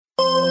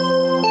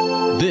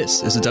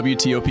This is a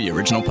WTOP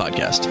original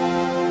podcast.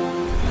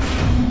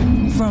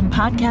 From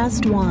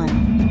Podcast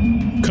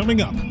One.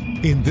 Coming up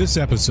in this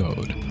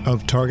episode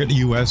of Target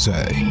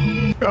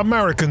USA.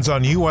 Americans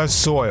on U.S.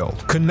 soil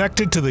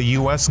connected to the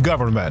U.S.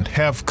 government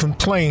have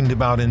complained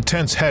about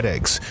intense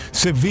headaches,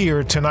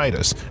 severe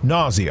tinnitus,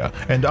 nausea,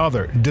 and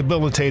other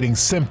debilitating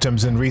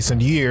symptoms in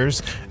recent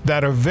years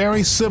that are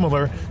very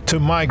similar to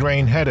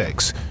migraine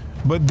headaches.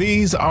 But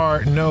these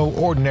are no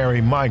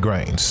ordinary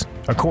migraines,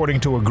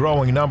 according to a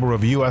growing number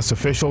of U.S.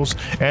 officials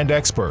and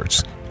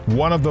experts.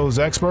 One of those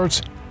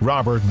experts,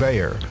 Robert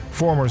Bayer,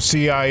 former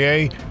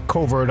CIA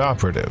covert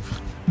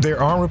operative.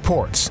 There are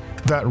reports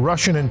that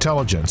Russian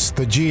intelligence,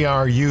 the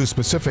GRU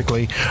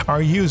specifically,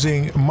 are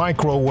using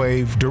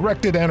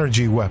microwave-directed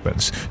energy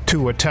weapons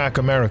to attack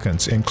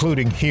Americans,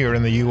 including here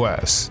in the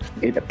U.S.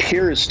 It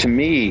appears to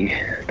me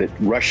that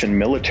Russian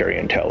military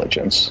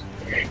intelligence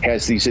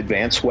has these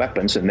advanced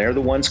weapons, and they're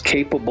the ones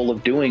capable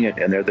of doing it,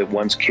 and they're the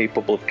ones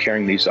capable of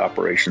carrying these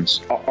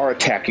operations, are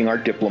attacking our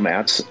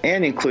diplomats,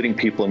 and including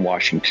people in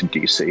Washington,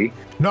 D.C.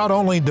 Not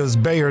only does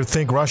Bayer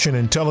think Russian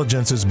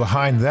intelligence is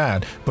behind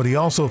that, but he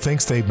also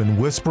thinks they've been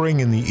whispering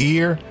in the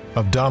ear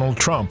of Donald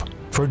Trump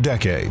for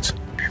decades.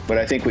 But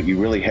I think what you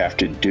really have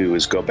to do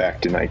is go back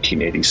to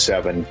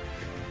 1987,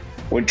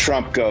 when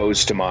Trump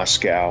goes to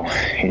Moscow,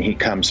 and he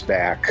comes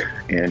back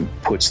and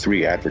puts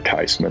 3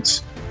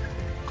 advertisements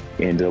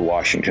into the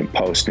Washington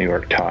Post, New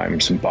York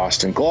Times, and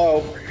Boston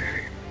Globe,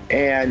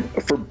 and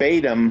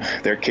verbatim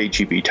their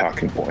KGB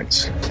talking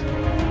points.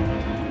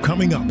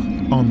 Coming up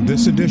on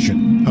this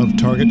edition of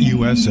Target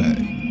USA,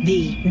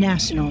 the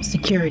National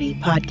Security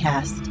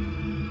Podcast.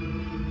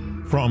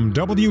 From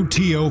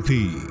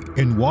WTOP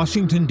in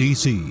Washington,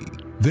 D.C.,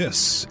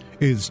 this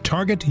is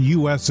Target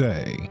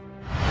USA.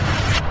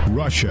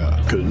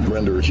 Russia could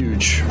render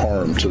huge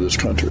harm to this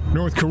country.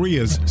 North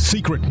Korea's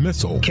secret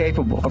missile.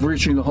 Capable of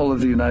reaching the whole of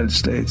the United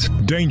States.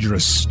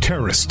 Dangerous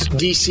terrorist.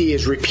 D.C.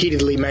 is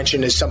repeatedly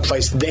mentioned as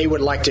someplace they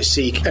would like to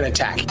seek an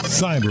attack.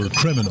 Cyber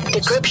criminals.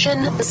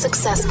 Decryption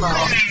successful.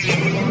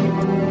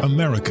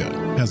 America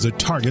has a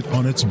target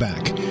on its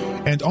back.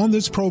 And on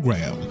this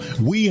program,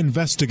 we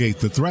investigate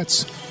the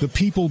threats, the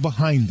people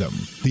behind them,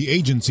 the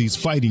agencies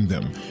fighting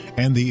them,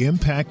 and the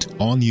impact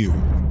on you.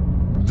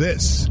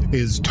 This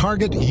is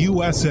Target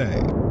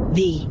USA,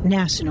 the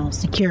National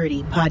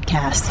Security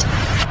Podcast.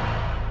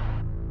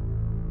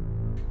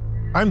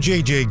 I'm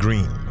JJ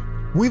Green.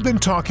 We've been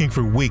talking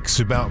for weeks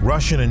about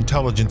Russian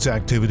intelligence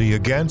activity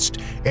against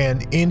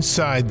and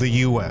inside the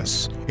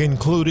U.S.,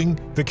 including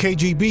the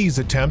KGB's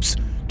attempts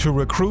to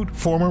recruit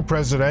former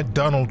President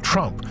Donald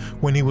Trump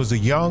when he was a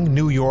young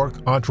New York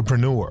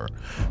entrepreneur.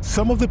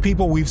 Some of the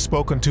people we've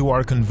spoken to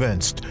are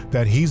convinced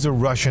that he's a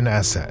Russian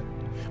asset.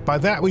 By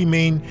that we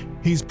mean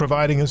he's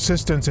providing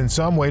assistance in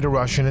some way to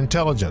Russian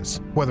intelligence,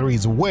 whether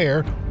he's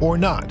aware or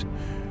not.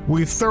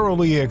 We've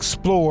thoroughly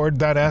explored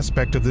that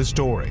aspect of this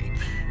story.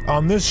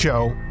 On this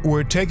show,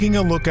 we're taking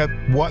a look at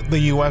what the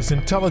U.S.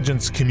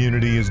 intelligence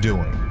community is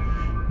doing.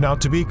 Now,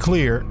 to be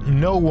clear,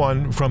 no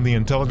one from the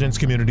intelligence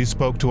community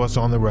spoke to us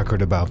on the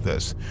record about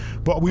this,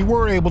 but we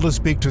were able to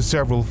speak to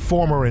several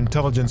former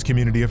intelligence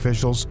community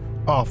officials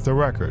off the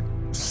record.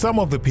 Some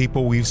of the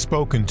people we've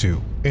spoken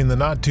to in the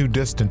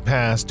not-too-distant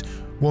past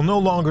will no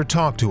longer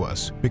talk to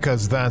us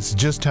because that's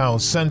just how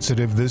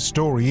sensitive this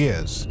story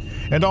is.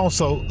 And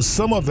also,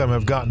 some of them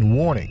have gotten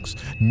warnings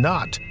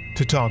not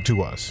to talk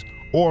to us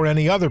or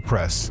any other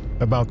press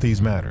about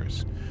these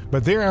matters.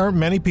 But there are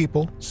many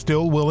people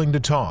still willing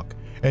to talk,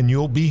 and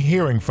you'll be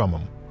hearing from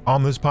them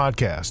on this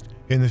podcast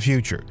in the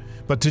future.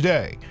 But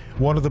today,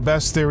 one of the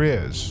best there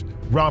is,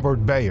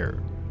 Robert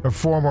Bayer, a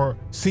former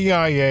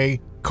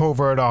CIA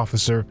covert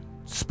officer,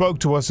 spoke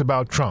to us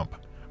about Trump,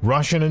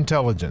 Russian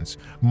intelligence,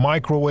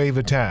 microwave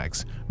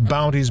attacks,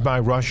 bounties by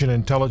Russian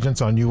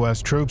intelligence on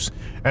U.S. troops,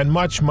 and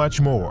much,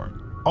 much more.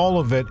 All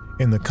of it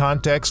in the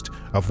context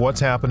of what's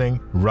happening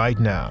right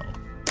now.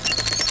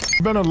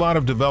 There's been a lot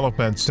of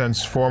development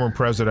since former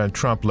President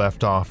Trump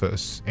left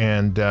office,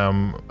 and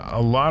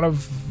a lot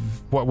of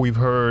what we've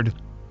heard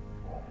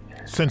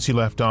since he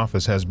left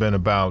office has been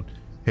about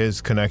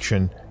his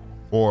connection,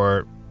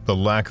 or the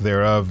lack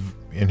thereof,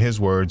 in his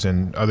words,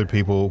 and other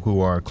people who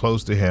are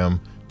close to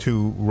him,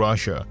 to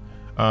Russia.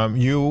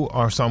 You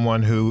are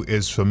someone who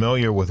is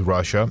familiar with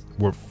Russia,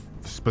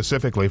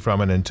 specifically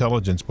from an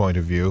intelligence point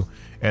of view,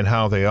 and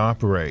how they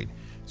operate.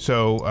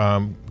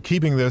 So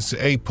keeping this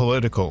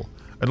apolitical,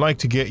 I'd like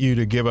to get you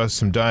to give us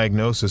some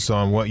diagnosis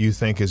on what you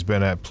think has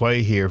been at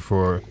play here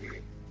for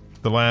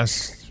the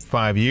last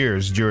 5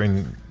 years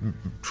during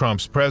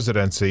Trump's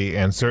presidency,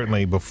 and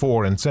certainly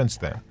before and since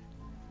then.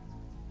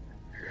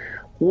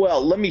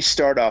 Well, let me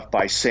start off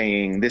by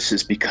saying this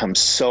has become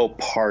so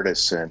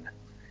partisan,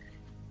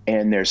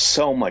 and there's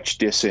so much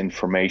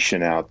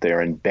disinformation out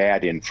there and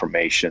bad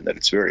information that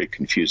it's very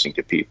confusing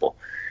to people.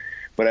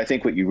 But I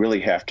think what you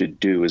really have to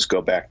do is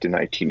go back to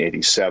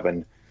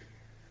 1987,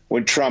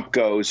 when Trump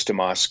goes to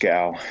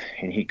Moscow,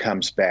 and he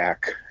comes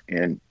back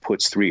and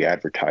puts 3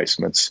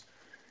 advertisements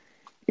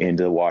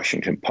into the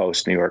Washington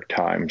Post, New York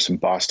Times, and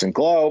Boston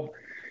Globe,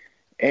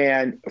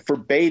 and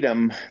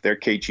verbatim, they're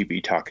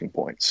KGB talking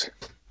points.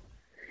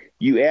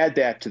 You add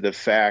that to the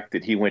fact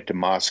that he went to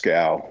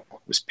Moscow,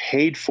 was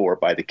paid for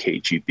by the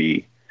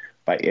KGB,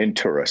 by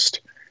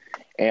Intourist,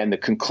 and the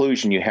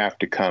conclusion you have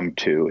to come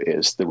to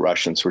is the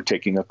Russians were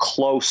taking a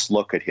close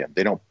look at him.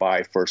 They don't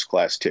buy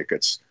first-class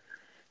tickets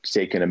to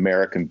take an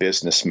American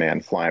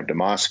businessman, fly him to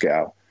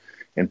Moscow,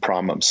 and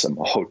promise him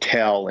a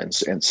hotel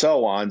and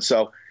so on.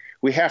 So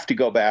we have to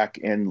go back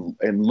and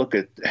look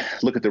at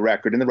the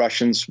record. And the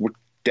Russians were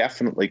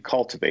definitely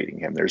cultivating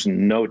him. There's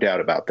no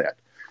doubt about that.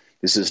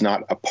 This is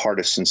not a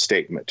partisan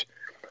statement.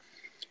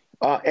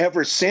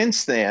 Ever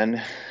since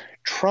then,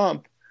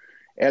 Trump,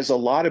 as a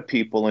lot of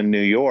people in New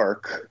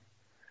York,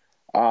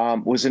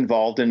 was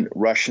involved in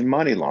Russian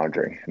money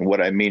laundering. And what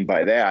I mean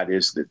by that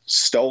is that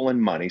stolen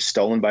money,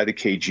 stolen by the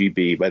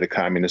KGB, by the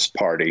Communist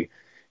Party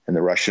and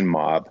the Russian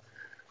mob,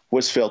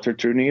 was filtered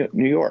through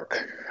New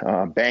York.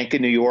 Bank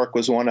in New York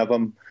was one of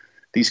them.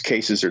 These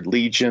cases are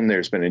legion.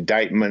 There's been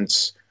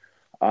indictments.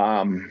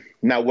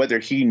 Now, whether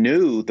he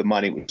knew the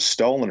money was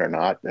stolen or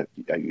not,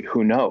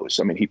 who knows?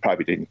 I mean, he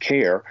probably didn't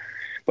care.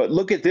 But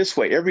look at it this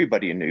way.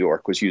 Everybody in New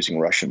York was using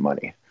Russian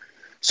money.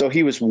 So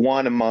he was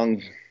one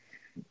among,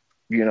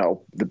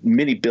 the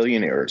many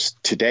billionaires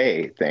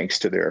today, thanks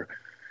to their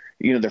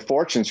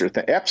fortunes.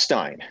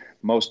 Epstein,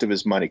 most of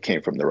his money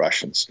came from the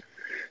Russians.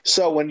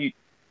 So when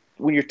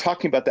you're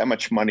talking about that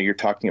much money, you're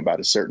talking about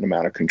a certain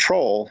amount of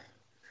control.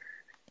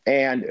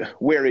 And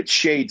where it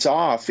shades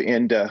off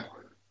into,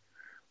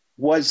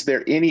 is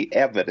there any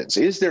evidence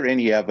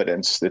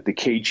that the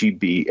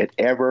KGB had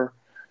ever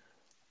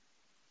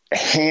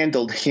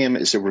handled him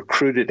as a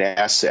recruited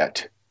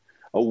asset,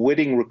 a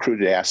witting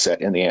recruited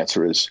asset? And the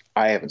answer is,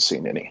 I haven't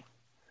seen any.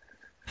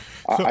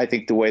 So, I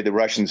think the way the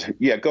Russians,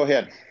 go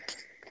ahead.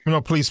 No,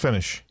 please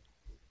finish.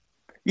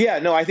 Yeah,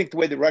 no, I think the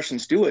way the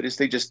Russians do it is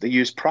they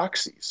use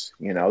proxies.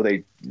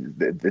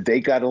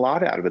 They got a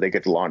lot out of it. They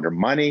get to launder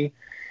money.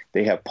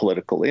 They have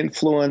political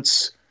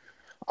influence.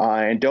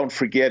 And don't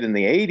forget in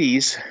the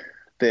 80s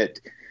that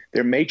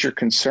their major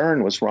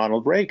concern was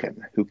Ronald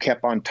Reagan, who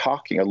kept on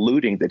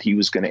alluding that he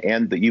was going to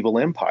end the evil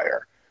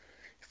empire.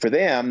 For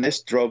them,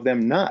 this drove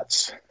them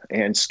nuts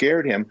and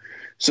scared him.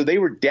 So they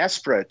were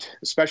desperate,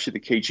 especially the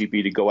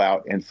KGB, to go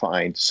out and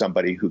find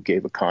somebody who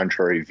gave a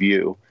contrary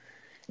view.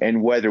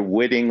 And whether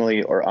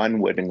wittingly or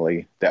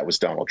unwittingly, that was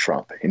Donald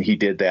Trump. And he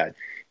did that.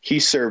 He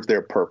served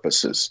their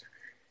purposes.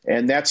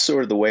 And that's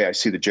sort of the way I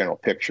see the general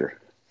picture.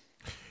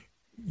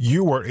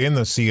 You were in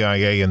the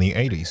CIA in the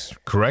 80s,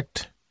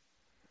 correct?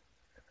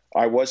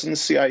 I was in the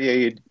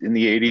CIA in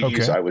the 80s.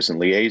 Okay. I was in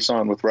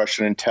liaison with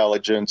Russian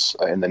intelligence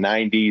in the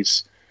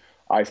 90s.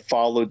 I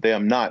followed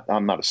them.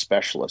 I'm not a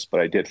specialist,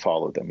 but I did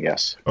follow them,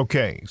 yes.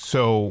 Okay,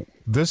 so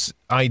this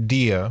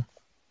idea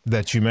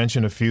that you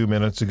mentioned a few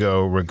minutes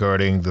ago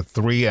regarding the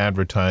 3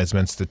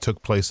 advertisements that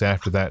took place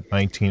after that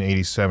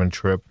 1987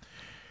 trip,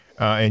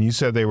 and you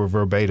said they were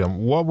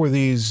verbatim. What were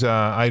these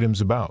items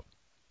about?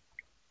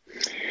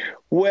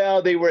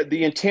 Well,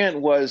 the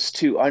intent was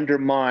to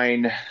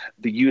undermine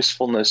the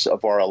usefulness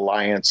of our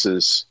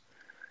alliances,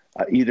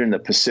 either in the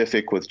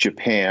Pacific with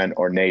Japan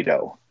or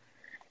NATO.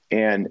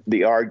 And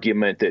the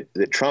argument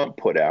that Trump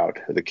put out,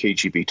 the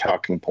KGB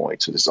talking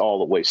points, is all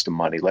a waste of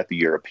money. Let the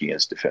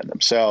Europeans defend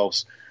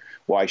themselves.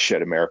 Why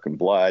shed American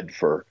blood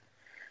for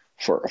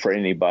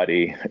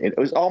anybody? It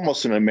was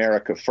almost an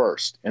America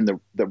first. And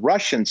the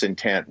Russians'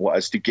 intent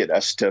was to get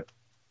us to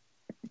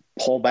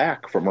pull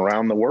back from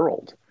around the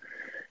world.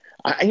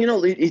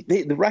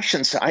 The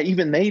Russians,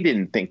 even they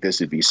didn't think this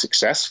would be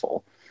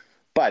successful,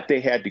 but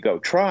they had to go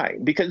try.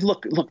 Because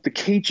look, the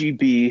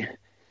KGB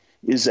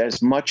is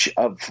as much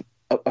of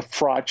a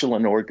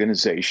fraudulent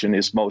organization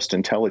as most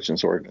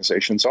intelligence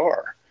organizations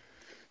are.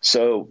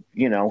 So,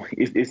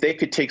 if they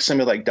could take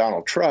somebody like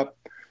Donald Trump,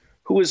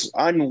 who was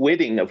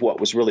unwitting of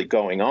what was really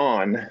going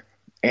on,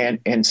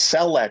 and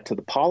sell that to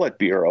the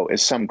Politburo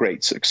as some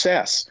great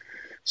success.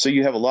 So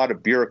you have a lot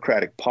of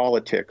bureaucratic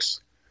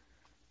politics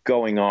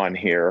going on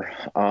here.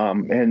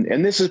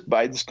 And this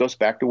goes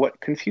back to what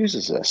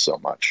confuses us so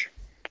much.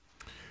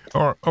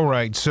 All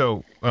right.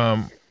 So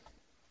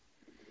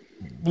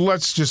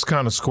let's just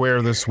kind of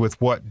square this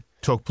with what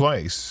took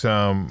place.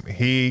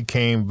 He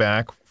came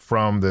back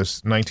from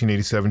this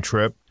 1987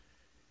 trip,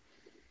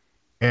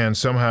 and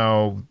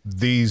somehow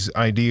these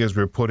ideas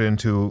were put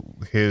into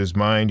his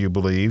mind, you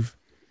believe,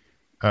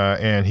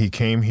 and he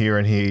came here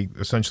and he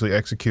essentially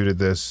executed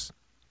these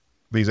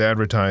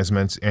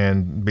advertisements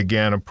and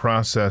began a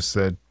process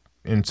that,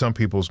 in some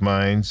people's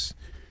minds,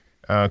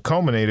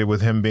 culminated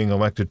with him being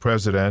elected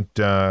president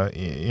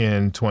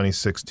in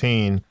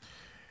 2016.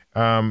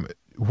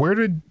 Where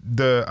did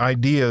the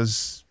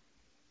ideas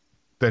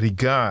that he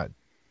got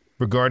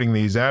regarding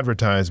these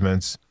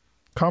advertisements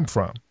come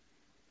from?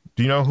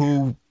 Do you know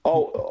who?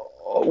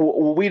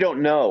 Oh, we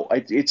don't know.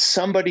 It's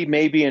somebody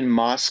maybe in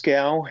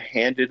Moscow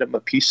handed him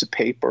a piece of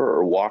paper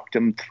or walked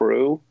him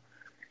through.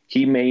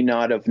 He may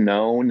not have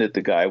known that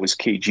the guy was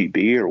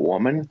KGB or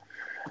woman,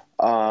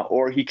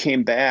 or he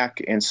came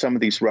back and some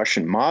of these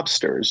Russian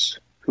mobsters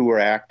who were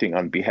acting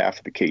on behalf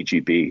of the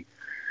KGB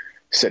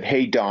said,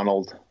 hey,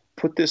 Donald,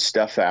 put this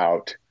stuff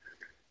out,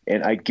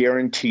 and I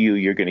guarantee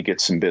you're going to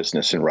get some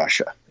business in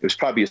Russia. It was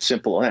probably as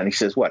simple. And he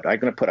says, what, I'm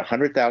going to put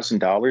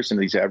 $100,000 into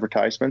these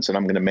advertisements and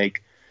I'm going to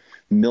make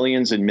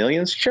millions and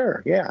millions?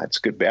 Sure. Yeah, it's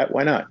a good bet.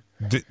 Why not?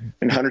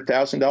 And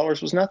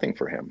 $100,000 was nothing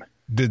for him.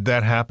 Did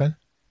that happen?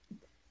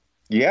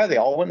 Yeah, they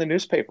all went in the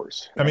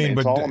newspapers. I mean,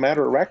 it's all a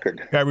matter of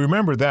record. I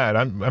remember that.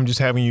 I'm just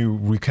having you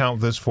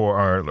recount this for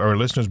our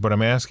listeners, but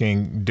I'm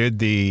asking, did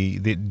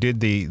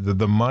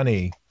the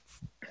money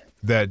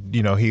that,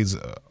 you know, he's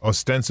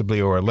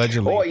ostensibly or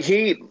allegedly? Oh,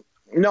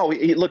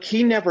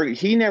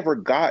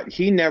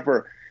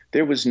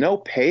 there was no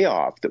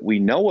payoff that we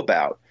know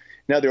about.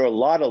 Now, there are a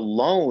lot of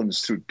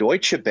loans through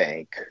Deutsche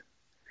Bank,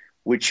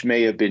 which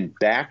may have been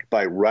backed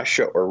by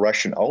Russia or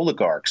Russian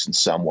oligarchs in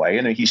some way.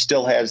 And he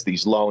still has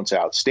these loans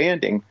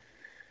outstanding.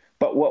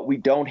 But what we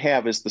don't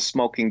have is the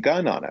smoking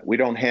gun on it. We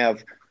don't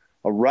have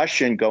a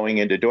Russian going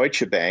into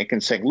Deutsche Bank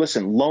and saying,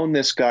 listen, loan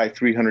this guy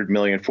 $300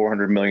 million,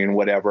 $400 million,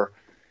 whatever.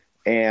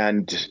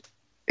 And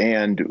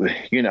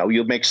you know,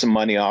 you'll make some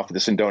money off of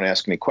this and don't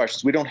ask any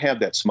questions. We don't have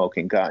that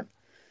smoking gun.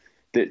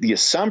 The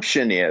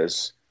assumption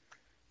is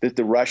that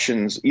the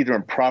Russians, either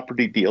in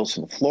property deals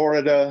in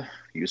Florida,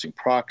 using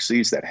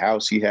proxies, that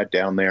house he had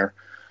down there,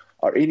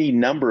 or any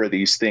number of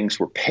these things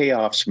were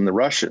payoffs from the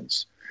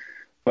Russians.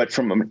 But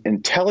from an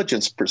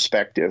intelligence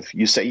perspective,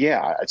 you say,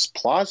 yeah, it's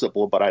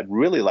plausible, but I'd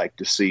really like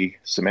to see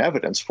some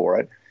evidence for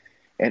it.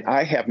 And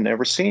I have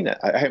never seen it.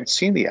 I haven't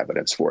seen the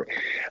evidence for it.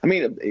 I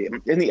mean,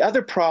 and the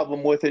other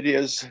problem with it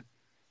is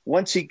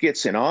once he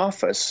gets in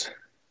office,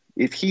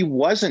 if he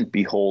wasn't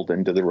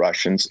beholden to the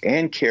Russians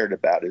and cared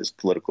about his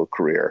political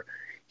career,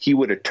 he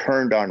would have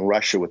turned on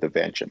Russia with a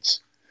vengeance.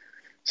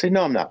 Say,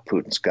 no, I'm not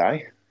Putin's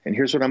guy, and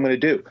here's what I'm going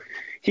to do.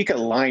 He could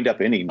have lined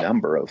up any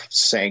number of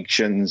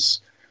sanctions,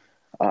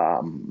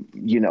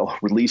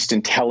 released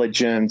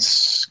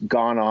intelligence,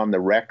 gone on the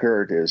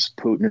record as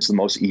Putin is the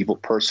most evil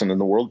person in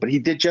the world, but he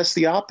did just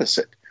the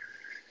opposite.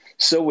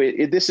 So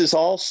this is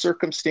all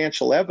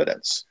circumstantial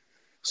evidence.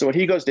 So when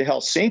he goes to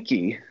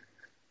Helsinki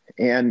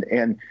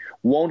and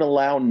won't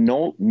allow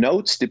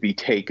notes to be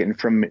taken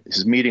from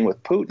his meeting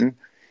with Putin,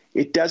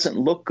 it doesn't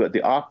look good.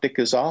 The optic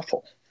is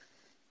awful.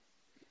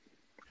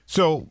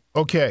 So,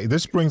 okay,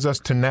 this brings us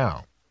to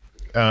now.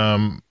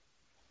 There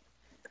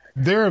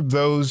are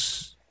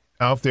those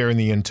out there in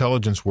the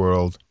intelligence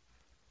world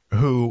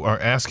who are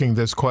asking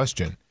this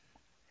question.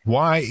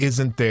 Why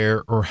isn't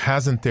there or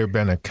hasn't there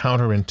been a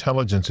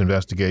counterintelligence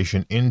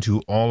investigation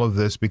into all of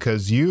this?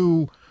 Because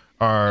you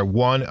are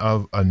one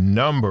of a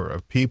number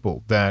of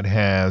people that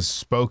has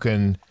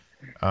spoken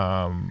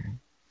a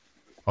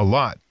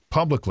lot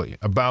publicly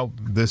about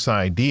this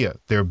idea.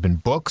 There have been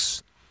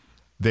books.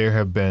 There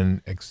have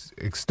been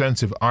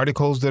extensive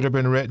articles that have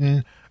been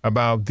written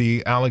about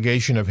the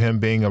allegation of him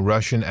being a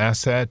Russian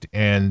asset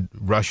and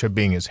Russia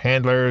being his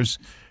handlers.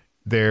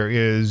 There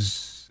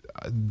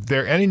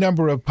are any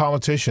number of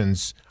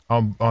politicians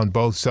on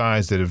both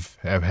sides that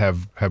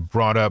have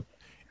brought up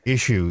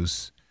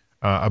issues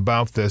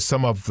about this.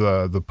 Some of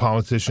the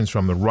politicians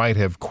from the right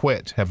have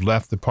quit, have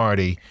left the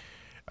party.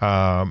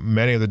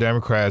 Many of the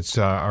Democrats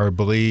are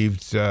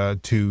believed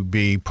to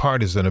be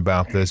partisan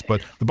about this.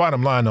 But the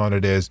bottom line on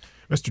it is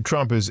Mr.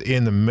 Trump is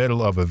in the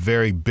middle of a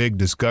very big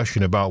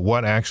discussion about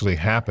what actually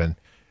happened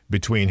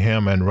between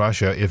him and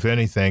Russia, if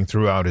anything,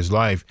 throughout his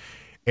life.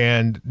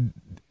 And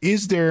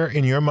is there,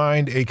 in your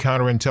mind, a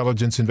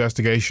counterintelligence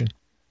investigation?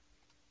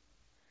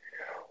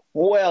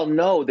 Well,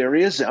 no, there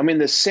isn't. I mean,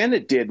 the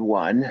Senate did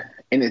one,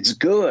 and it's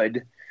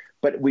good,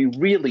 but we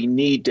really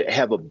need to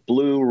have a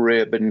blue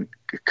ribbon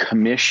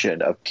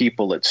commission of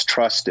people that's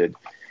trusted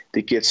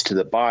that gets to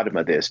the bottom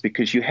of this,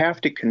 because you have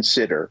to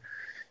consider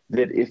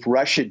that if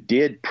Russia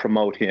did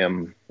promote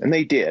him, and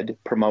they did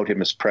promote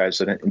him as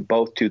president in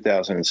both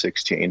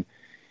 2016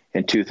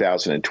 and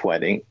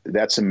 2020,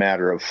 that's a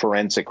matter of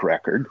forensic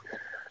record.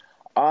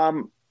 But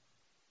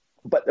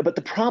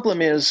the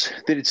problem is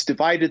that it's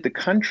divided the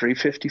country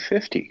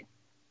 50-50.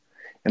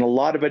 And a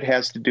lot of it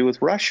has to do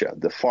with Russia.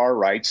 The far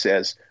right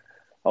says,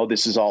 oh,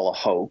 this is all a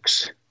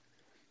hoax.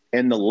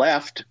 And the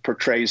left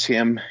portrays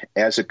him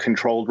as a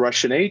controlled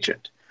Russian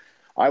agent.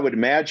 I would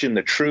imagine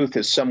the truth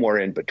is somewhere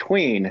in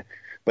between.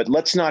 But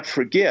let's not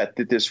forget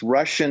that this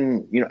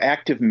Russian,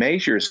 active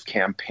measures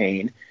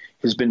campaign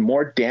has been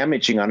more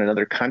damaging on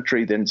another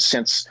country than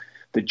since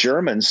the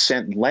Germans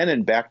sent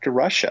Lenin back to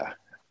Russia.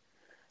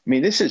 I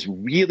mean, this has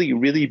really,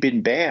 really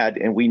been bad,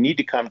 and we need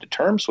to come to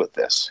terms with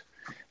this.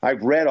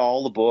 I've read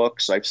all the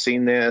books. I've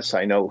seen this.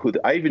 I know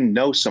I even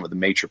know some of the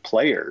major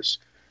players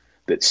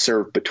that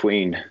serve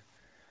between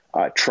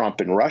Trump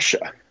and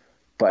Russia.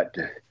 But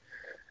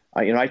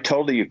I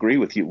totally agree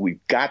with you. We've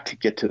got to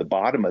get to the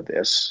bottom of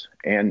this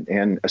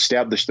and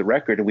establish the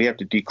record, and we have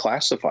to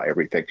declassify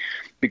everything,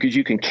 because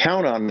you can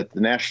count on that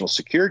the National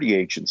Security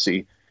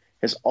Agency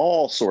has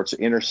all sorts of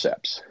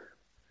intercepts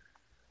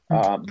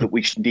that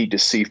we need to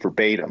see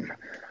verbatim,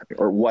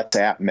 or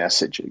WhatsApp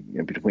message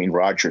between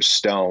Roger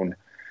Stone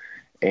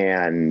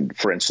and,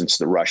 for instance,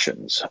 the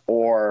Russians,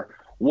 or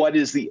what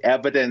is the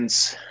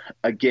evidence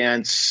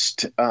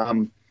against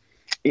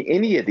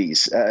any of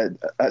these.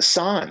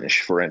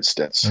 Assange, for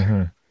instance.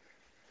 Mm-hmm.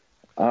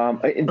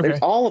 Okay.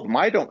 All of them.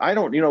 I don't.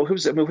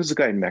 Who's the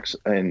guy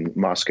in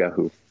Moscow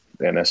who,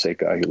 the NSA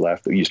guy who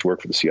left, who used to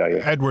work for the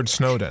CIA? Edward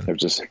Snowden.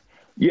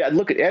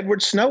 Look at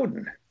Edward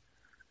Snowden.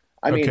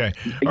 I mean,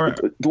 right.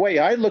 The way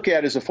I look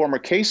at it as a former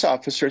case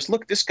officer is,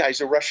 look, this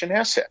guy's a Russian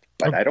asset.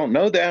 But I don't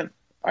know that.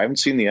 I haven't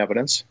seen the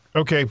evidence.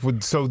 Okay,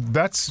 so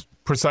that's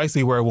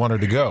precisely where I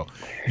wanted to go.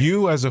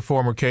 You, as a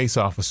former case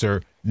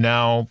officer,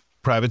 now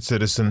private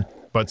citizen,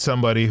 but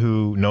somebody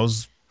who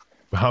knows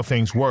how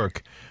things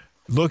work,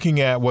 looking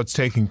at what's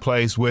taking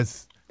place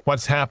with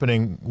what's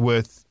happening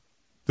with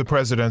the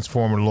president's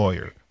former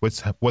lawyer,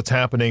 what's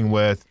happening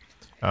with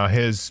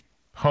his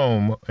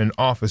home and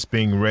office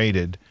being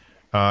raided,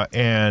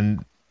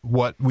 and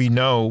what we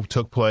know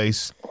took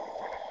place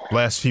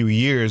last few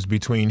years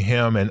between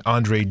him and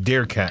Andrei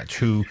Derkach,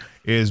 who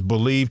is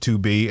believed to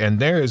be, and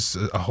there's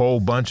a whole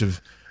bunch of,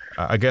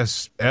 I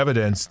guess,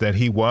 evidence that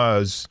he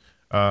was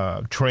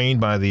trained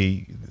by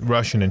the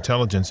Russian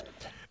intelligence.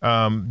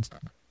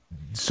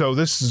 So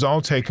this is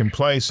all taking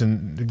place,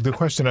 and the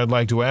question I'd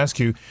like to ask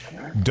you,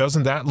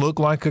 doesn't that look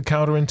like a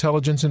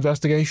counterintelligence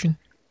investigation?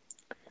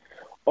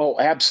 Oh,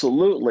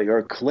 absolutely.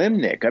 Or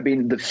Klimnik. I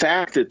mean, the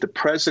fact that the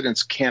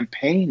president's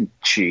campaign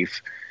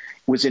chief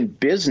was in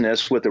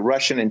business with a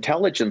Russian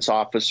intelligence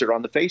officer,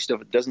 on the face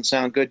of it, doesn't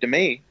sound good to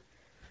me.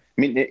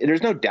 I mean,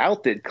 there's no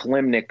doubt that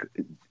Klimnik,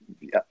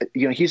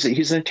 he's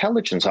an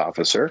intelligence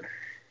officer,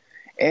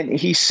 and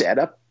he set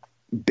up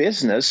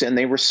business, and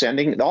they were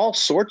sending all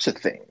sorts of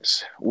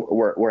things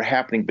were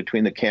happening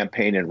between the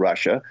campaign and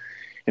Russia.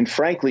 And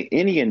frankly,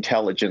 any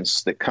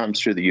intelligence that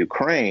comes through the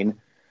Ukraine,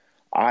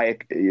 I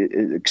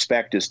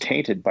expect is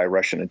tainted by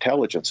Russian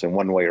intelligence in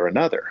one way or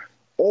another.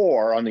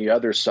 Or on the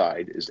other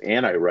side is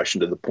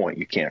anti-Russian to the point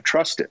you can't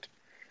trust it.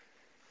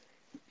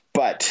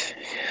 But,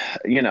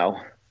 we have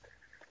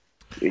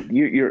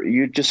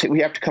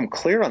to come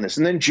clear on this.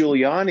 And then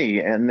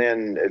Giuliani and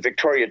then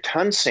Victoria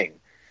Tunsing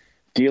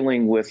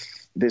dealing with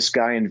this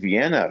guy in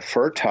Vienna,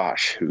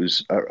 Firtash,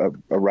 who's a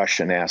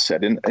Russian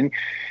asset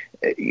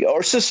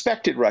or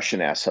suspected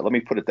Russian asset. Let me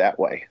put it that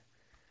way.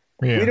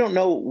 Yeah. We don't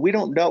know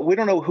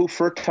who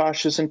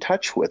Firtash is in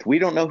touch with. We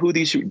don't know who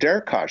these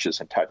Derkach is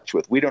in touch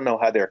with. We don't know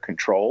how they're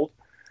controlled.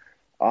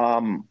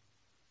 The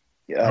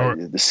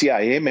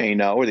CIA may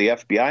know, or the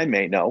FBI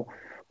may know,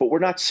 but we're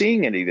not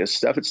seeing any of this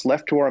stuff. It's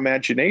left to our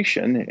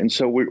imagination, and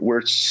so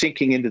we're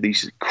sinking into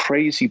these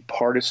crazy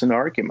partisan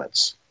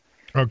arguments.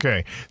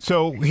 Okay,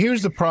 so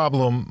here's the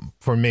problem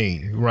for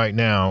me right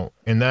now,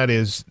 and that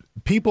is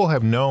people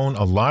have known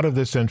a lot of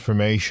this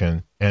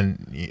information,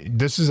 and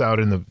this is out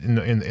in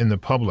the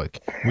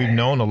public. We've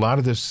known a lot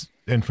of this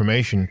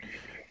information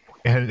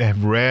and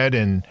have read,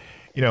 and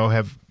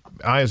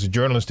I as a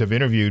journalist have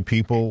interviewed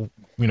people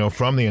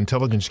from the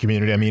intelligence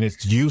community. I mean,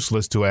 it's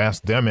useless to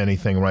ask them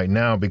anything right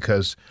now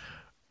because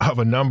of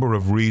a number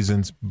of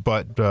reasons,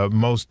 but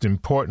most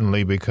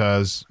importantly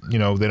because, they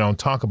don't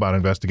talk about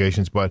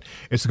investigations, but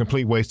it's a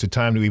complete waste of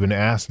time to even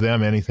ask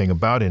them anything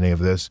about any of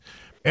this.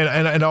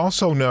 And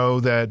also know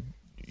that,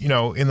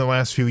 in the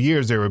last few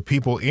years, there were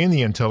people in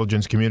the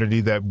intelligence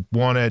community that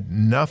wanted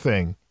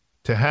nothing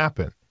to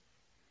happen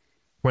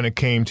when it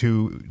came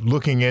to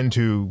looking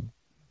into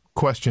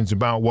questions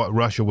about what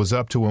Russia was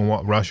up to and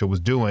what Russia was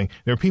doing.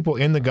 There are people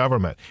in the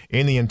government,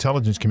 in the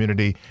intelligence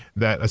community,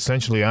 that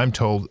essentially, I'm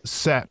told,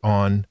 sat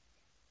on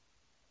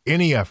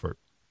any effort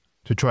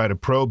to try to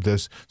probe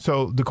this.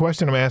 So the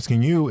question I'm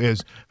asking you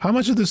is, how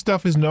much of this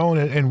stuff is known,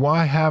 and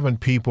why haven't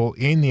people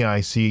in the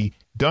IC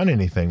done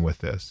anything with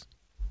this?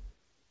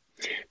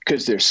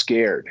 Because they're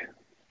scared.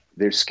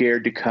 They're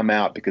scared to come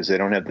out because they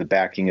don't have the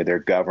backing of their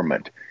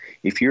government.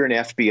 If you're an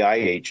FBI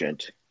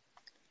agent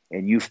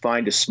and you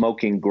find a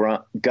smoking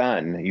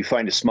gun,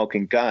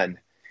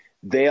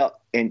 they'll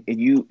and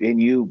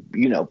you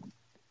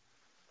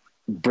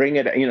bring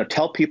it,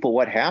 tell people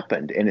what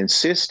happened and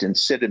insist and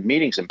sit in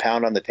meetings and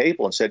pound on the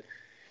table and said,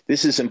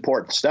 this is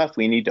important stuff.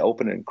 We need to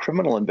open a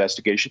criminal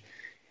investigation.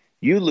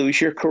 You lose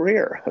your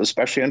career,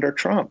 especially under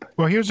Trump.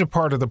 Well, here's a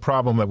part of the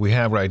problem that we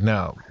have right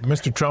now.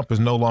 Mr. Trump is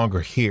no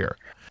longer here.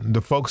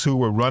 The folks who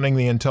were running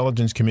the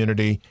intelligence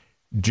community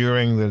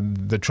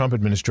during the Trump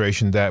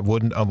administration that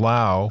wouldn't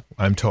allow,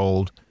 I'm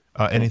told,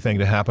 anything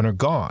to happen are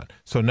gone.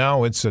 So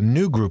now it's a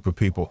new group of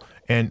people.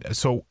 And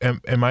so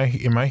am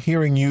I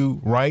hearing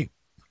you right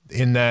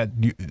in that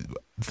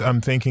I'm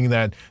thinking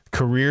that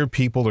career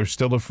people are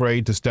still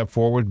afraid to step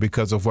forward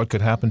because of what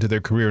could happen to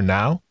their career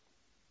now?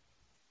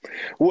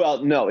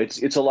 Well, no,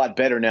 it's a lot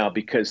better now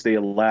because they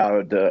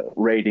allowed the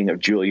raiding of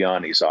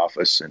Giuliani's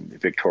office and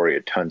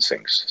Victoria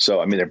Tunsing's.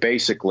 So, I mean,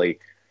 the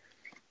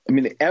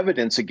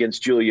evidence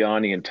against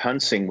Giuliani and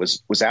Tunsing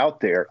was out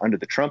there under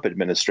the Trump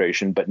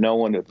administration, but no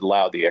one would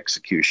allow the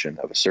execution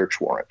of a search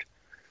warrant.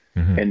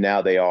 Mm-hmm. And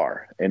now they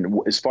are.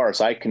 And as far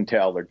as I can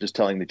tell, they're just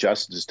telling the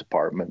Justice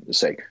Department to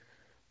say,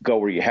 go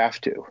where you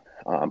have to.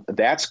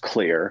 That's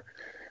clear.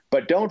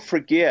 But don't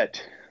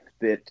forget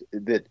that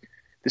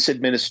this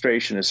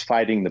administration is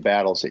fighting the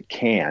battles it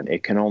can.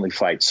 It can only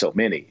fight so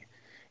many.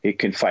 It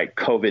can fight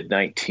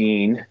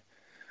COVID-19.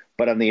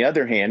 But on the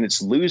other hand, it's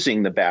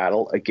losing the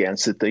battle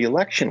against that the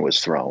election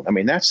was thrown. I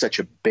mean, that's such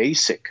a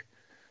basic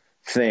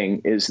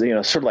thing, is,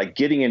 sort of like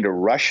getting into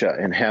Russia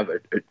and have a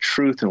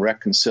Truth and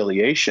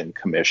Reconciliation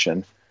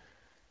Commission.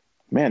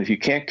 Man, if you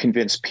can't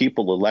convince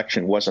people the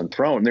election wasn't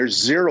thrown, there's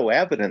zero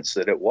evidence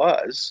that it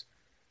was.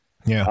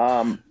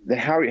 Yeah. Then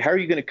how are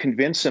you going to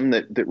convince them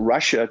that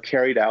Russia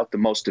carried out the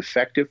most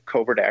effective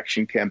covert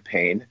action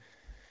campaign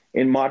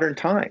in modern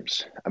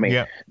times? I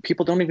mean,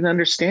 people don't even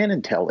understand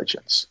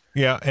intelligence.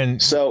 Yeah, and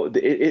so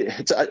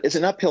it's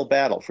an uphill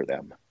battle for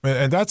them.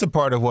 And that's a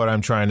part of what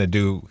I'm trying to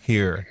do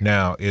here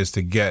now, is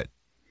to get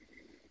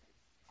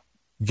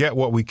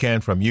what we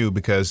can from you,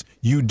 because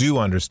you do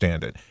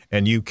understand it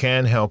and you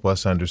can help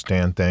us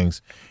understand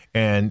things.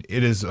 And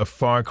it is a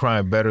far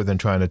cry better than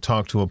trying to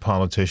talk to a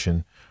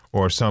politician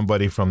or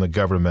somebody from the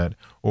government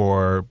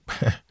or,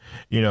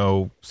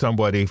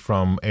 somebody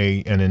from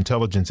an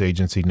intelligence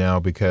agency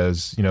now,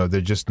 because, they're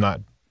just not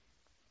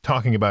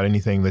talking about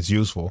anything that's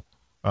useful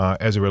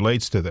as it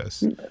relates to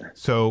this.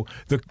 So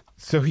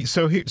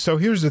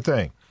here's the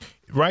thing.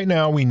 Right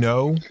now, we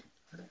know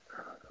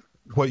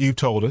what you've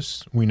told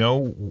us. We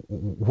know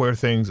where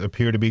things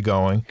appear to be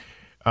going,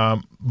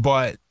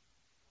 but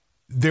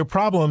there are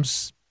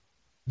problems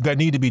that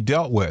need to be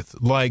dealt with.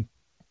 Like,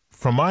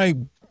 from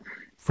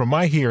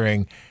my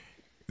hearing,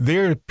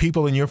 there are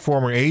people in your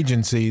former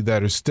agency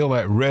that are still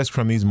at risk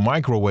from these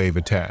microwave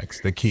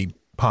attacks that keep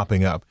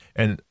popping up,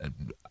 and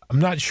I'm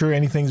not sure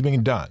anything's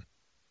being done.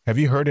 Have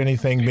you heard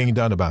anything being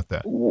done about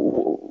that?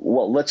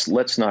 Well,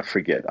 let's not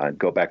forget. I'd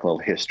go back a little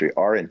history.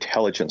 Our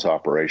intelligence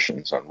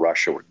operations on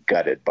Russia were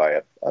gutted by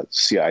a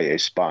CIA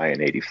spy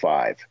in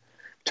 '85,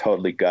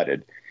 totally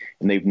gutted,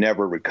 and they've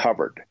never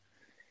recovered.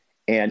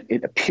 And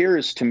it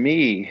appears to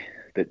me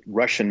that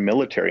Russian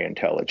military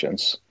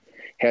intelligence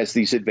has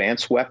these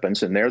advanced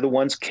weapons, and they're the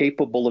ones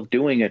capable of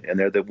doing it, and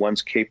they're the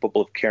ones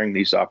capable of carrying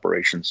these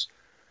operations,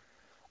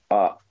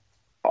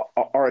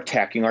 are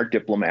attacking our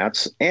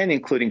diplomats, and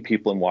including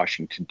people in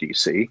Washington,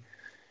 D.C.,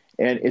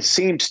 and it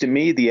seems to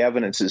me the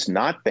evidence is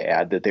not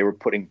bad that they were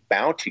putting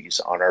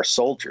bounties on our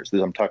soldiers.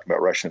 I'm talking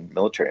about Russian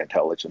military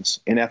intelligence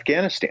in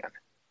Afghanistan.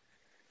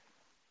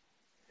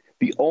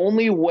 The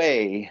only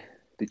way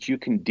that you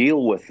can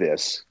deal with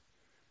this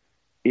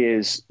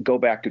is go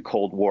back to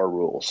Cold War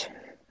rules.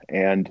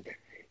 And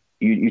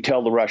you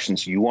tell the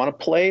Russians, you want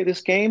to play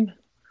this game?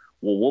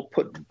 Well, we'll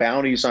put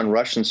bounties on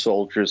Russian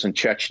soldiers in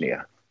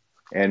Chechnya,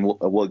 and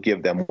we'll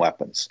give them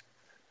weapons.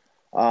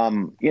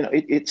 Our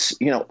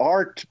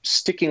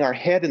sticking our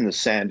head in the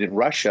sand in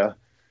Russia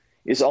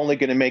is only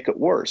going to make it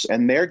worse.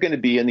 And they're going to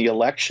be in the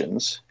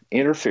elections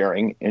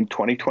interfering in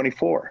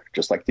 2024,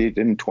 just like they did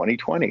in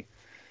 2020.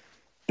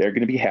 They're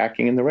going to be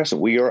hacking in the rest of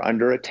it. We are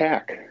under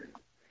attack.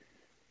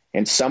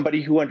 And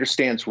somebody who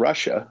understands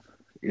Russia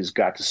has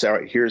got to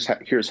say,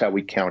 here's how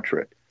we counter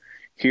it.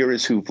 Here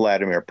is who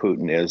Vladimir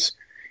Putin is.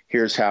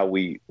 Here's how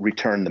we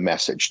return the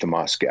message to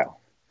Moscow.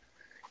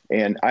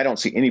 And I don't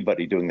see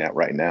anybody doing that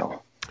right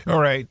now. All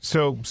right.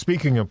 So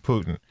speaking of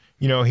Putin,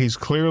 he's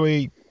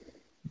clearly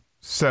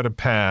set a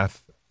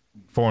path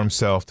for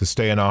himself to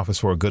stay in office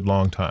for a good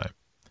long time.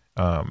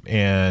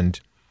 And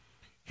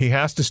he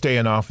has to stay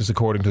in office,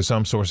 according to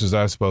some sources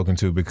I've spoken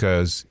to,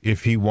 because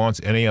if he wants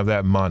any of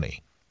that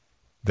money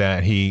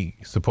that he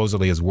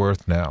supposedly is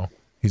worth now,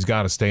 he's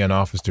got to stay in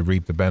office to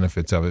reap the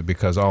benefits of it,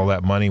 because all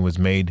that money was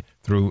made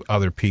through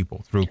other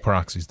people, through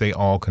proxies. They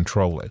all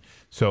control it.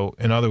 So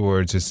in other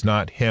words, it's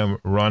not him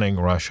running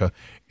Russia.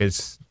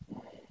 It's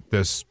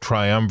this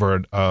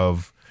triumvirate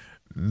of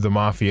the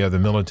mafia, the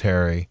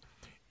military,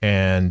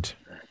 and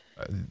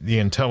the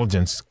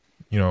intelligence,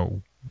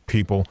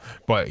 people.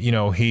 But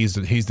he's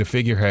the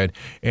figurehead,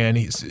 and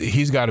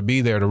he's got to be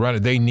there to run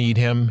it. They need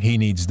him. He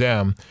needs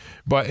them.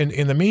 But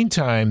in the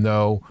meantime,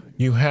 though,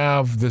 you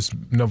have this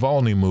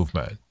Navalny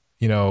movement,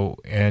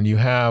 and you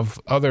have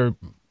other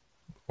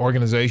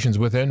organizations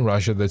within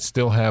Russia that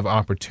still have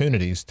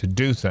opportunities to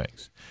do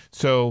things.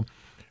 So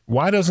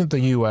why doesn't the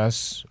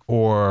U.S.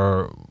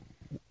 or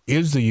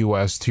is the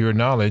U.S., to your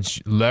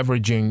knowledge,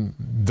 leveraging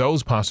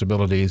those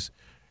possibilities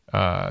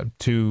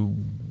to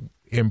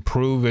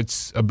improve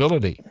its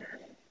ability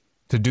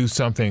to do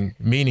something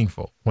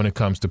meaningful when it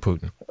comes to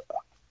Putin?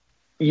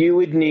 You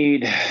would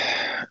need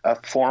a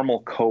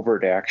formal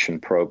covert action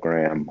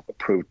program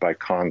approved by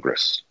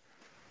Congress.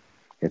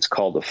 It's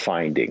called a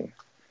finding,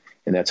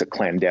 and that's a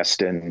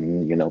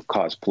clandestine,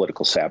 cause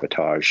political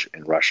sabotage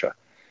in Russia.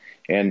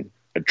 And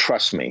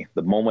trust me,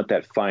 the moment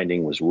that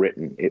finding was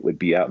written, it would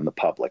be out in the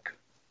public.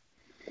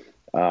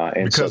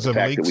 And because so the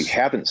fact that we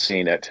haven't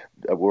seen it,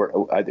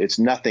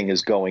 nothing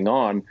is going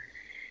on.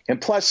 And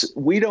plus,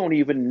 we don't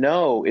even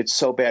know, it's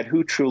so bad,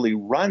 who truly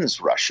runs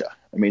Russia.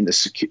 I mean,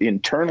 the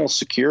internal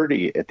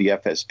security at the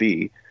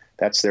FSB,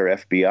 that's their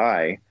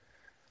FBI,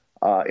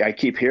 I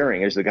keep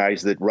hearing is the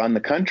guys that run the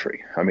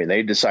country. I mean,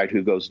 they decide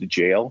who goes to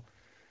jail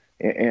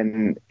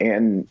and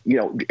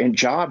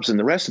jobs and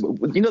the rest of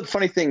it. The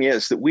funny thing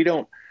is that we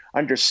don't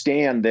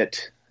understand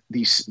that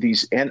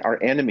our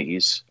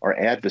enemies, our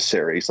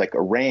adversaries, like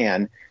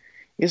Iran,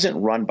 isn't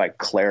run by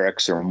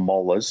clerics or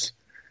mullahs.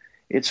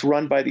 It's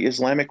run by the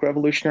Islamic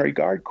Revolutionary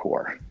Guard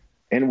Corps.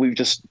 And we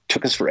just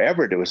took us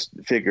forever to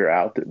figure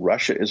out that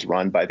Russia is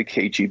run by the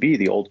KGB,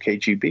 the old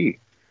KGB.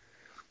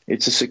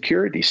 It's a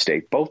security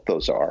state. Both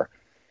those are.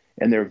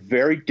 And they're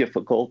very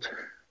difficult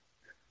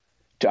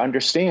to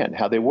understand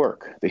how they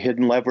work. The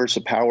hidden levers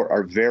of power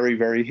are very,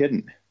 very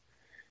hidden.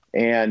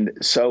 And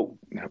so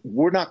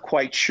we're not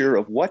quite sure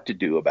of what to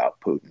do about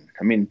Putin.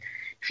 I mean,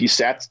 if you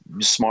sat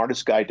the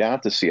smartest guy down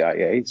at the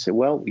CIA and say,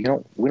 well, we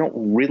don't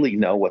really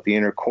know what the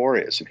inner core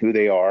is and who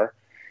they are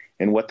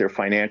and what their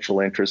financial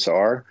interests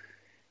are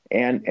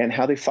and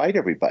how they fight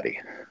everybody,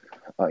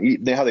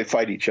 how they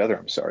fight each other.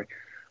 I'm sorry.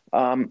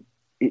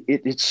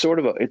 It's sort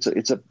of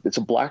it's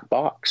a black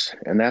box,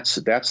 and that's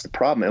the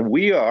problem. And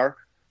we are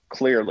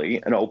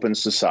clearly an open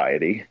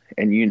society,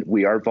 and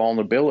our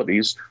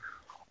vulnerabilities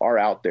are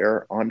out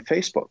there on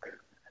Facebook,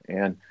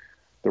 and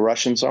the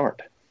Russians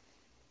aren't.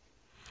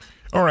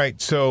 All right,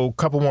 so a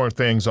couple more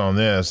things on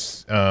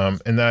this,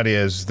 and that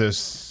is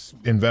this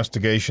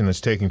investigation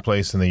that's taking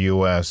place in the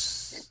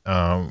U.S.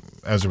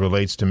 As it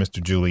relates to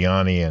Mr.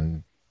 Giuliani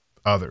and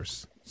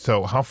others.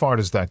 So how far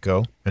does that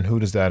go, and who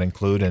does that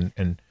include,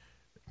 and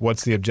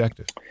what's the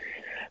objective?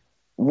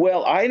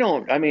 Well, I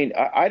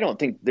don't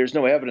think there's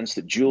no evidence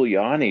that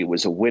Giuliani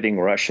was a witting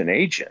Russian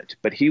agent,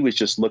 but he was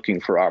just looking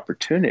for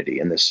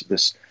opportunity in this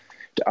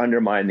to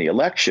undermine the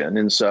election.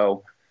 And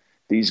so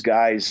these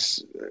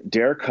guys,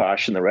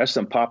 Derkach and the rest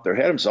of them, pop their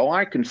head and say, oh,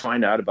 I can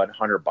find out about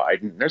Hunter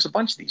Biden. There's a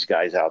bunch of these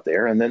guys out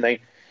there. And then they,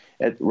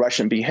 at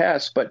Russian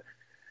behest, but,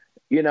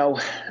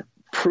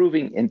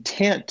 proving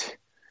intent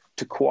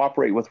to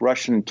cooperate with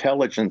Russian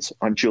intelligence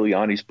on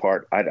Giuliani's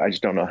part, I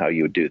just don't know how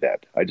you would do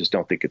that. I just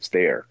don't think it's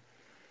there.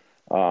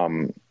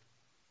 The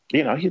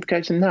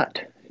guy's a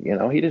nut. He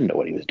didn't know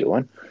what he was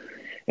doing,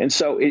 and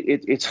so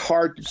it's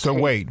hard. So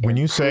wait, when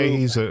you say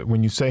he's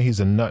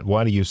a nut,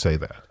 why do you say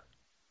that?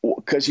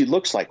 Because he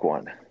looks like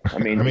one.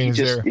 I'm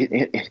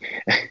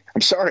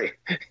sorry,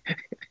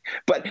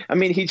 but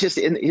he just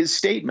in his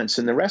statements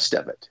and the rest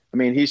of it.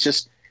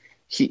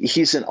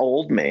 He's an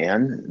old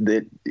man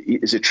that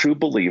is a true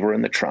believer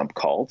in the Trump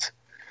cult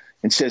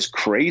and says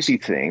crazy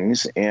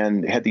things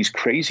and had these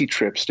crazy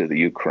trips to the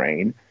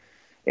Ukraine.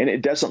 And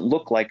it doesn't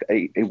look like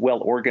a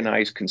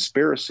well-organized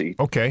conspiracy.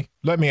 Okay,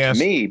 let me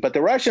ask me, but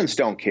the Russians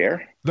don't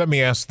care. Let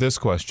me ask this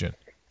question.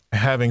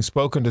 Having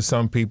spoken to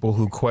some people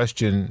who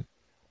question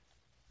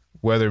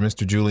whether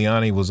Mr.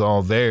 Giuliani was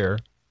all there,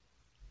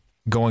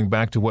 going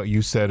back to what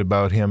you said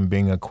about him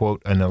being a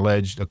quote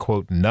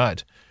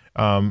nut,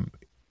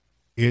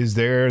 is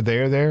there?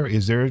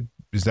 Is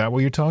that what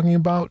you're talking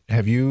about?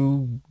 Have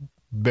you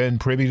been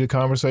privy to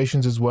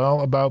conversations as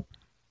well about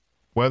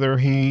whether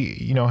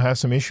he, has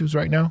some issues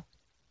right now?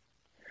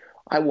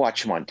 I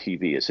watch him on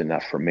TV is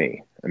enough for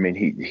me.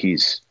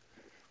 He's,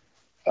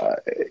 I've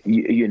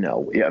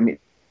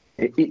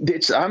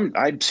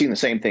seen the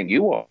same thing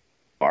you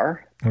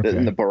are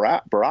in the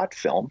Barat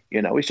film.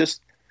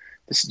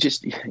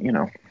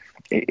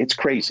 It's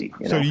crazy.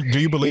 So do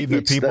you believe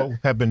that people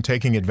have been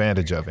taking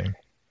advantage of him?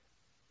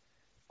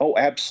 Oh,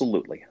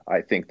 absolutely.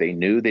 I think they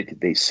knew that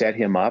they set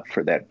him up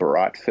for that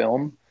Barat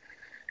film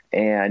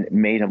and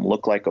made him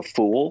look like a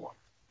fool.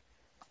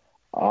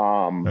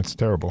 That's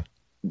terrible.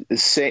 The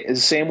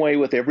same way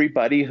with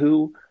everybody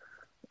who,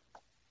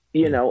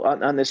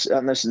 on this,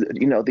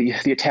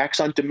 the attacks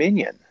on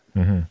Dominion,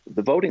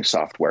 the voting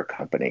software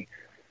company.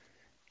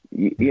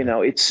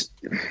 There's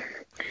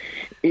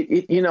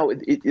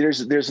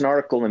an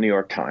article in the New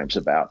York Times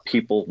about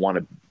people want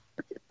to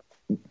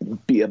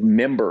be a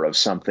member of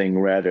something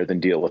rather than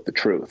deal with the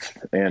truth,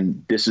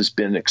 and this has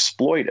been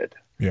exploited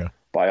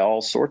by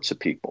all sorts of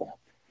people.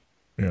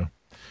 Yeah.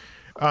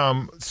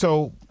 And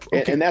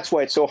that's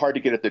why it's so hard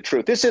to get at the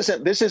truth. This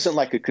isn't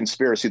like a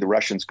conspiracy. The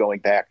Russians going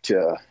back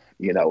to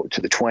the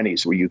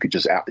 1920s where you could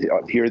just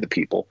hear the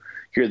people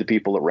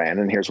that ran,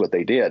 and here's what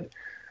they did.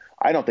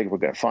 I don't think we're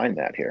going to find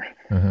that here.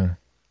 Mm-hmm.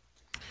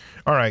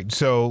 All right.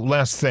 So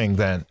last thing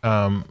then,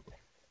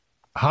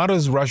 how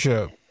does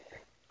Russia?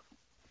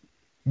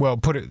 Well,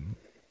 put it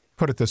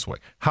this way: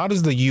 how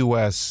does the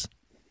U.S.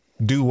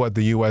 do what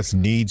the U.S.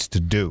 needs to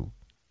do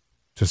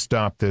to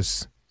stop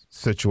this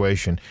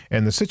situation?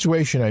 And the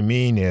situation I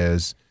mean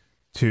is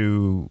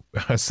to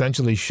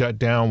essentially shut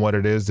down what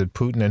it is that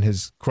Putin and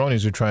his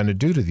cronies are trying to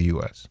do to the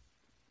U.S.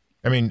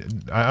 I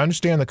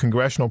understand the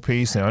congressional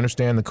piece and I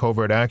understand the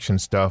covert action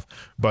stuff,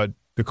 but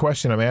the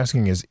question I'm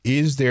asking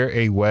is there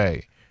a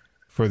way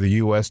for the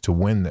U.S. to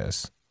win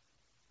this?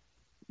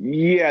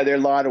 Yeah, there are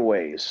a lot of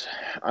ways.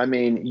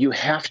 You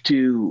have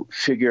to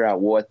figure out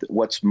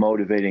what's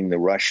motivating the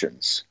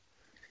Russians.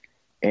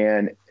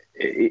 And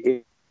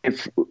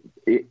if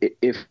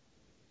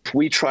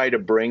we try to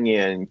bring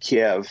in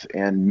Kiev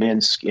and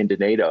Minsk into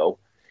NATO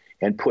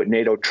and put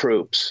NATO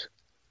troops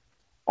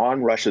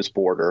on Russia's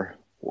border,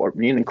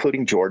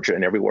 including Georgia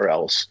and everywhere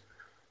else,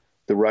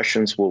 the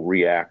Russians will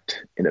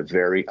react in a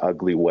very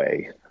ugly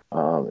way,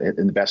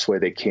 in the best way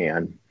they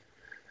can,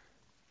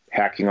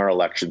 hacking our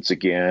elections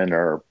again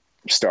or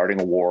starting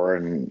a war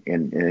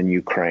in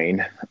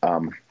Ukraine.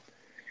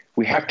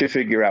 we have to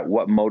figure out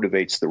what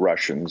motivates the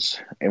Russians,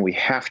 and we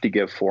have to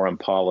give foreign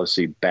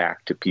policy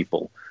back to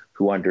people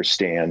who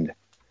understand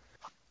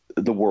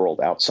the world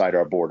outside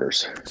our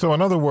borders. So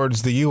in other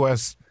words, the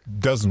U.S.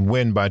 doesn't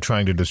win by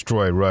trying to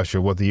destroy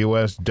Russia. What the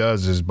U.S.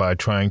 does is by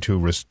trying to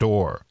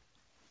restore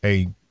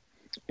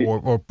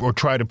or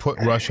try to put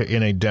Russia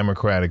in a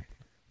democratic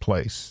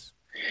place.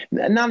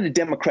 Not a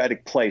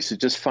democratic place,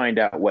 just find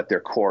out what their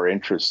core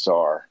interests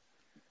are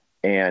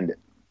and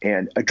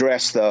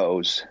address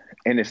those.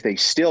 And if they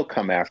still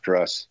come after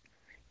us,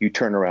 you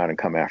turn around and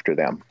come after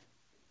them.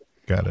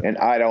 Got it. And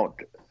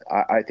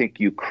I think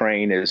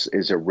Ukraine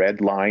is a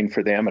red line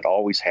for them. It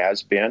always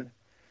has been.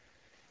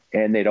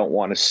 And they don't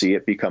want to see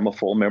it become a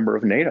full member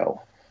of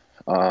NATO.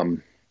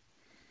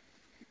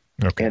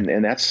 Okay.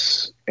 And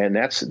that's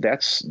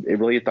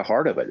really at the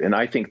heart of it. And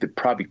I think that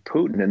probably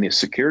Putin and the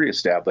security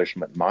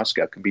establishment in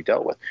Moscow can be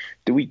dealt with.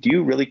 Do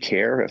you really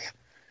care if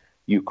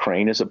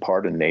Ukraine is a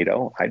part of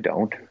NATO? I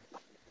don't.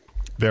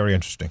 Very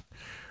interesting.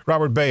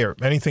 Robert Bayer,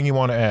 anything you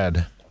want to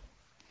add?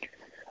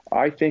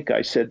 I think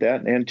I said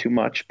that and too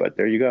much, but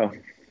there you go.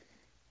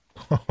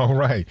 All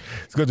right.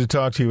 It's good to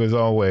talk to you as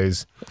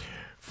always.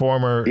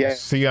 Former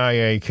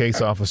CIA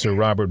case officer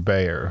Robert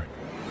Bayer.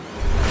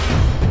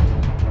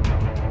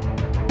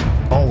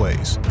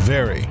 Always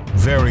very,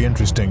 very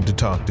interesting to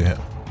talk to him.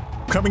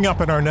 Coming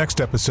up in our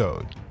next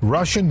episode,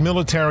 Russian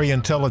military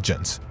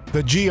intelligence,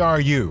 the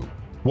GRU.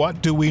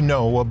 What do we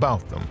know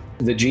about them?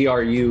 The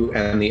GRU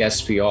and the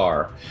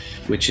SVR,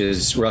 which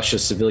is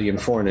Russia's Civilian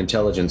Foreign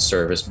Intelligence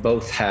Service,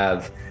 both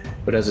have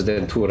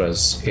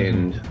residenturas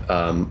in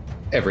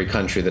every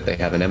country that they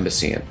have an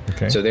embassy in.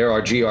 Okay. So there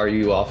are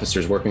GRU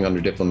officers working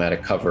under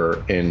diplomatic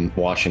cover in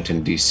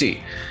Washington,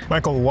 D.C.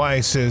 Michael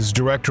Weiss is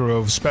Director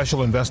of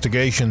Special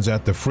Investigations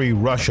at the Free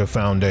Russia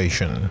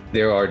Foundation.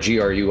 There are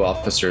GRU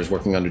officers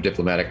working under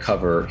diplomatic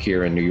cover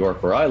here in New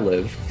York, where I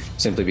live,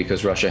 simply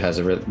because Russia has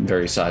a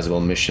very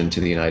sizable mission to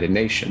the United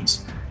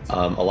Nations.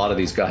 A lot of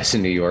these guys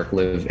in New York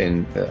live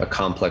in a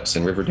complex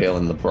in Riverdale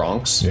in the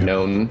Bronx,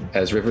 known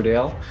as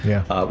Riverdale,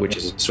 which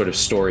is a sort of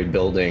storied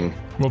building.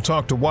 We'll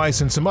talk to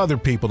Weiss and some other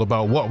people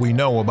about what we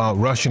know about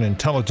Russian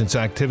intelligence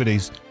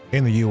activities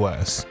in the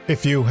U.S.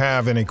 If you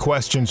have any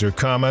questions or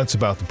comments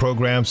about the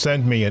program,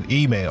 send me an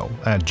email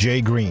at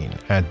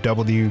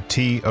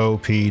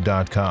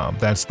jgreen@wtop.com.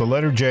 That's the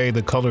letter J,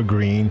 the color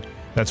green.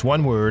 That's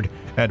one word,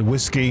 at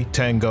Whiskey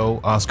Tango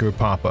Oscar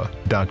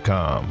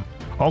Papa.com.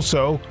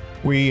 Also,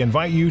 we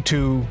invite you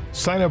to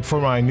sign up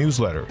for my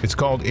newsletter. It's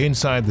called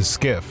Inside the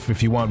Skiff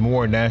if you want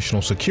more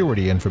national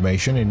security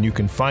information, and you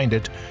can find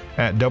it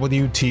at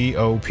WTOP.com.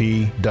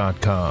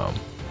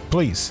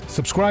 Please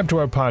subscribe to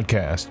our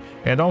podcast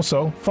and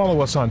also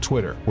follow us on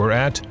Twitter. We're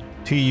at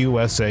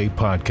TUSA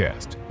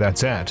Podcast.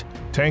 That's at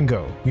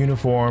Tango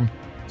Uniform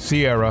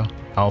Sierra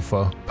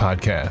Alpha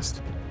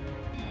Podcast.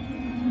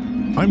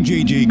 I'm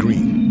JJ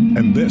Green,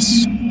 and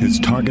this is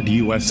Target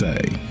USA,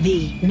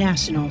 the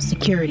National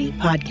Security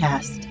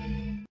Podcast.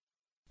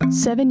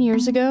 7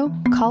 years ago,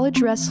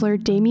 college wrestler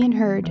Damian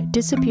Hurd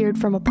disappeared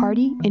from a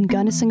party in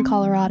Gunnison,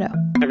 Colorado.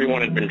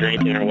 Everyone had been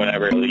drinking or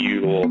whatever, the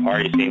usual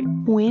party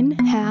scene. When,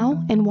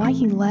 how, and why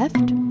he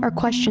left are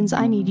questions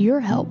I need your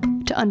help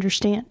to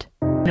understand.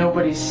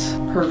 Nobody's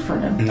heard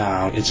from him.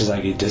 No, it's just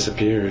like he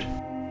disappeared.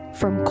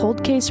 From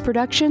Cold Case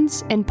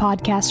Productions and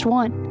Podcast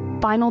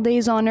One, Final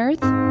Days on Earth,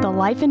 The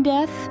Life and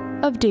Death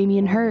of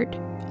Damian Hurd.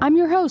 I'm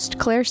your host,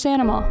 Claire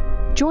Sandomal.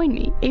 Join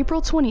me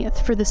April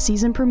 20th for the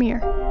season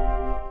premiere.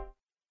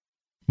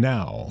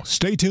 Now,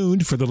 stay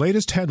tuned for the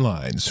latest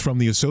headlines from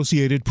the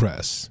Associated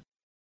Press.